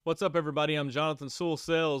What's up, everybody? I'm Jonathan Sewell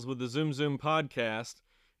Sells with the Zoom Zoom podcast,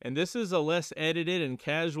 and this is a less edited and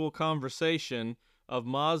casual conversation of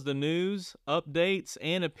Mazda news, updates,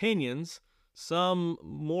 and opinions, some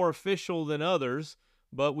more official than others,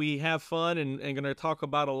 but we have fun and going to talk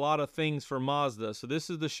about a lot of things for Mazda. So this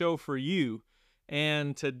is the show for you,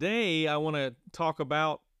 and today I want to talk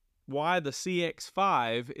about why the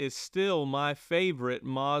CX-5 is still my favorite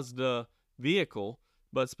Mazda vehicle,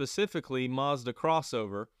 but specifically Mazda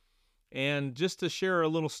crossover. And just to share a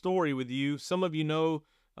little story with you, some of you know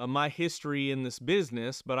my history in this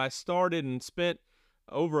business, but I started and spent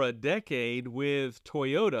over a decade with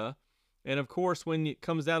Toyota. And of course, when it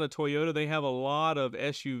comes down to Toyota, they have a lot of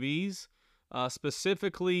SUVs,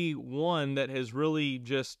 specifically one that has really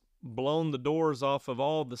just blown the doors off of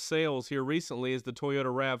all the sales here recently is the Toyota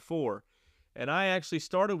RAV4. And I actually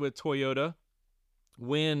started with Toyota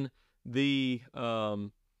when the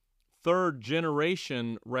third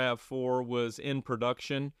generation RAV4 was in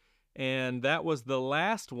production, and that was the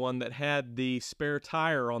last one that had the spare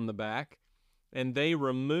tire on the back, and they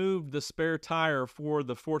removed the spare tire for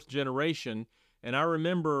the fourth generation. And I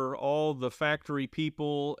remember all the factory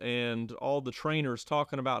people and all the trainers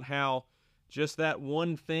talking about how just that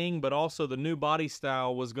one thing, but also the new body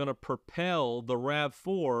style, was going to propel the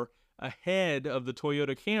RAV4 ahead of the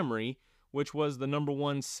Toyota Camry, which was the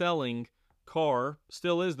 #1 selling car,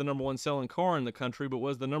 still is the #1 selling car in the country, but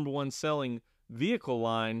was the #1 selling vehicle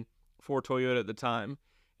line for Toyota at the time.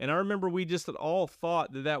 And I remember we just all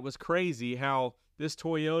thought that that was crazy, how this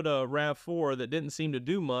Toyota RAV4 that didn't seem to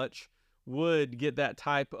do much would get that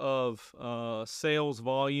type of sales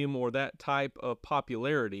volume or that type of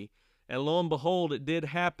popularity. And lo and behold, it did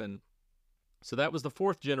happen. So that was the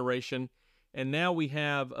fourth generation, and now we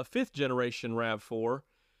have a fifth generation RAV4.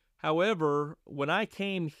 However, when I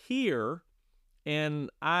came here, and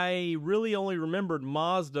I really only remembered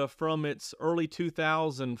Mazda from its early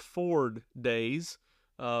 2000 Ford days.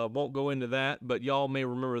 Won't go into that, but y'all may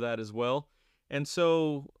remember that as well. And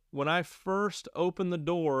so when I first opened the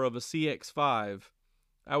door of a CX-5,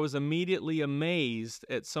 I was immediately amazed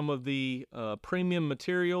at some of the premium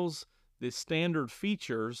materials, the standard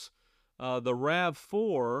features. The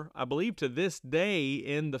RAV4, I believe to this day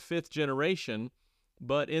in the fifth generation,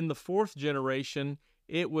 but in the fourth generation,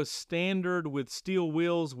 it was standard with steel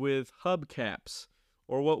wheels with hubcaps,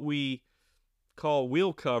 or what we call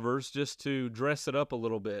wheel covers, just to dress it up a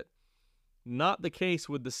little bit. Not the case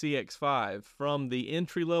with the CX-5. From the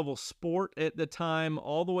entry-level Sport at the time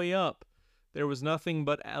all the way up, there was nothing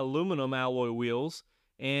but aluminum alloy wheels,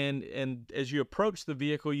 and as you approached the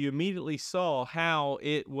vehicle, you immediately saw how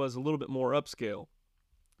it was a little bit more upscale.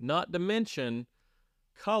 Not to mention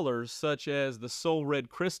colors such as the Soul Red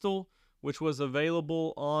Crystal, which was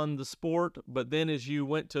available on the Sport, but then as you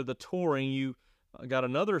went to the Touring, you got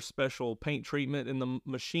another special paint treatment in the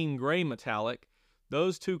machine gray metallic.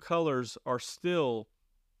 Those two colors are still,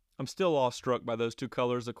 I'm still awestruck by those two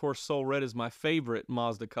colors. Of course, Soul Red is my favorite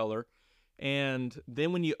Mazda color. And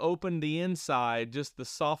then when you open the inside, just the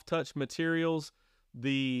soft touch materials.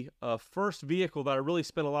 The first vehicle that I really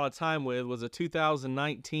spent a lot of time with was a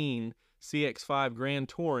 2019 CX-5 Grand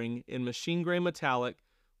Touring in machine gray metallic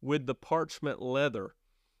with the parchment leather,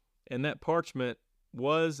 and that parchment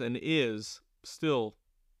was and is still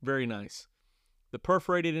very nice. The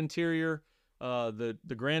perforated interior, the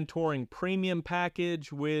Grand Touring Premium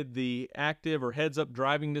package with the active or heads-up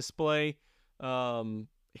driving display,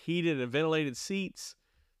 heated and ventilated seats.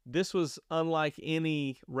 This was unlike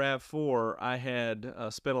any RAV4 I had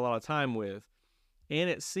spent a lot of time with. And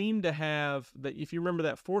it seemed to have, that if you remember,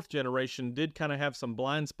 that fourth generation did kind of have some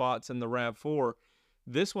blind spots in the RAV4.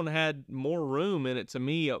 This one had more room in it to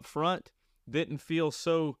me up front, didn't feel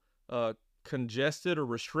so congested or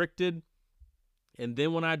restricted. And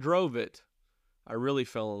then when I drove it, I really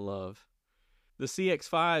fell in love. The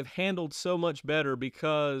CX-5 handled so much better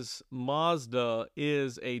because Mazda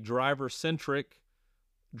is a driver-centric,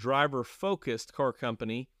 driver-focused car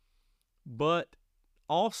company, but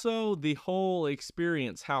also the whole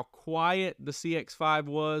experience, how quiet the CX-5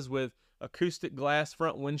 was with acoustic glass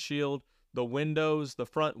front windshield. The windows, the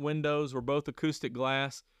front windows were both acoustic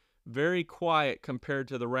glass. Very quiet compared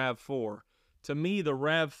to the RAV4. To me, the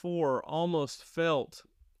RAV4 almost felt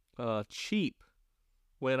cheap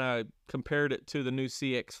when I compared it to the new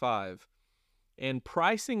CX-5. And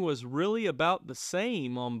pricing was really about the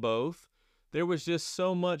same on both. There was just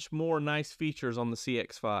so much more nice features on the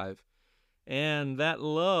CX-5. And that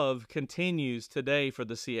love continues today for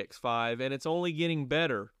the CX-5, and it's only getting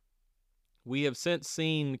better. We have since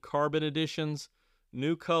seen carbon editions,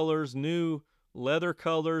 new colors, new leather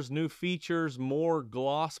colors, new features, more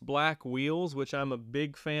gloss black wheels, which I'm a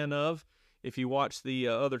big fan of if you watch the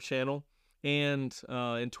other channel. And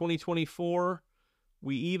in 2024,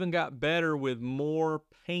 we even got better with more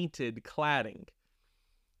painted cladding.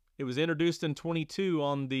 It was introduced in 22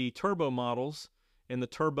 on the turbo models, in the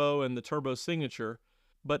turbo and the turbo signature.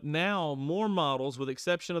 But now more models, with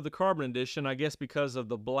exception of the Carbon Edition, I guess because of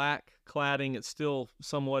the black cladding, it's still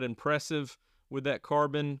somewhat impressive with that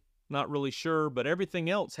carbon. Not really sure, but everything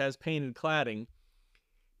else has painted cladding.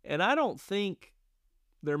 And I don't think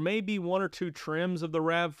there may be one or two trims of the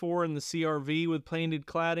RAV4 and the CR-V with painted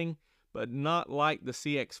cladding, but not like the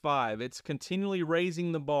CX-5. It's continually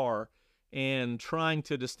raising the bar and trying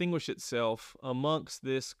to distinguish itself amongst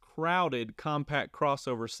this crowded compact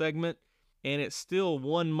crossover segment, and it still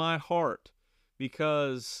won my heart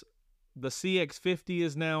because the CX-50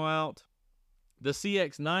 is now out. The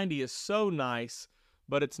CX-90 is so nice,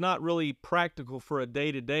 but it's not really practical for a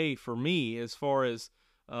day-to-day for me, as far as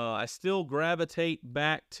I still gravitate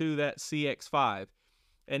back to that CX-5.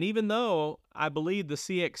 And even though I believe the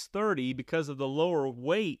CX-30, because of the lower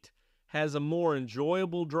weight, has a more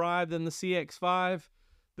enjoyable drive than the CX-5,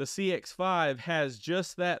 the CX-5 has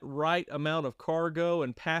just that right amount of cargo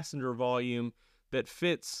and passenger volume that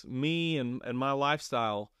fits me and my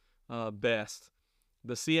lifestyle best.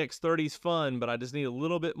 The CX-30 is fun, but I just need a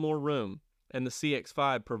little bit more room, and the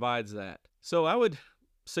CX-5 provides that. So I would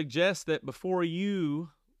suggest that before you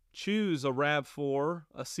choose a RAV4,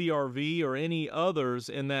 a CR-V, or any others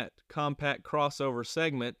in that compact crossover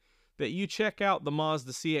segment, that you check out the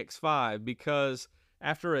Mazda CX-5, because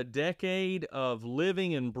after a decade of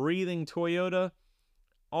living and breathing Toyota,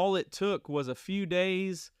 all it took was a few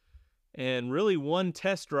days and really one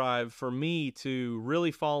test drive for me to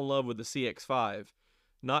really fall in love with the CX-5.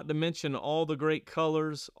 Not to mention all the great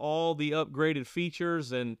colors, all the upgraded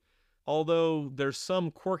features, and although there's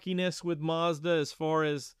some quirkiness with Mazda as far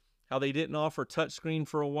as how they didn't offer touchscreen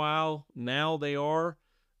for a while, now they are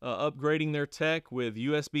upgrading their tech with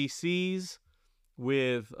USB-Cs,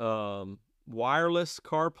 with wireless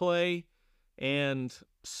CarPlay, and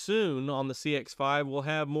soon on the CX-5 we'll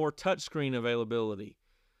have more touchscreen availability.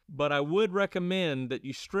 But I would recommend that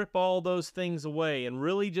you strip all those things away and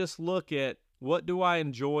really just look at, what do I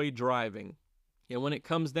enjoy driving? And when it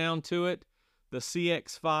comes down to it, the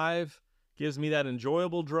CX-5 gives me that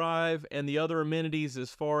enjoyable drive and the other amenities as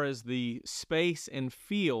far as the space and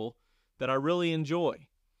feel that I really enjoy.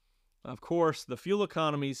 Of course, the fuel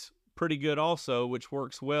economy's pretty good also, which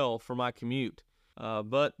works well for my commute.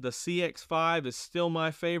 But the CX-5 is still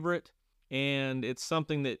my favorite, and it's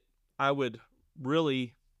something that I would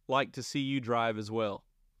really like to see you drive as well,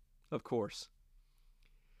 of course.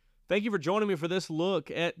 Thank you for joining me for this look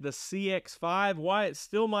at the CX-5, why it's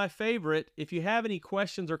still my favorite. If you have any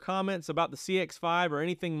questions or comments about the CX-5 or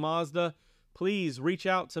anything Mazda, please reach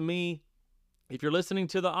out to me. If you're listening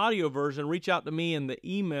to the audio version, reach out to me in the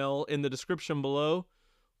email in the description below,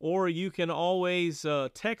 or you can always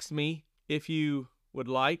text me if you would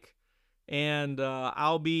like, and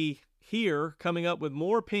I'll be here coming up with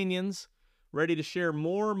more opinions, ready to share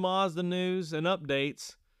more Mazda news and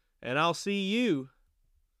updates, and I'll see you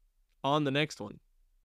on the next one.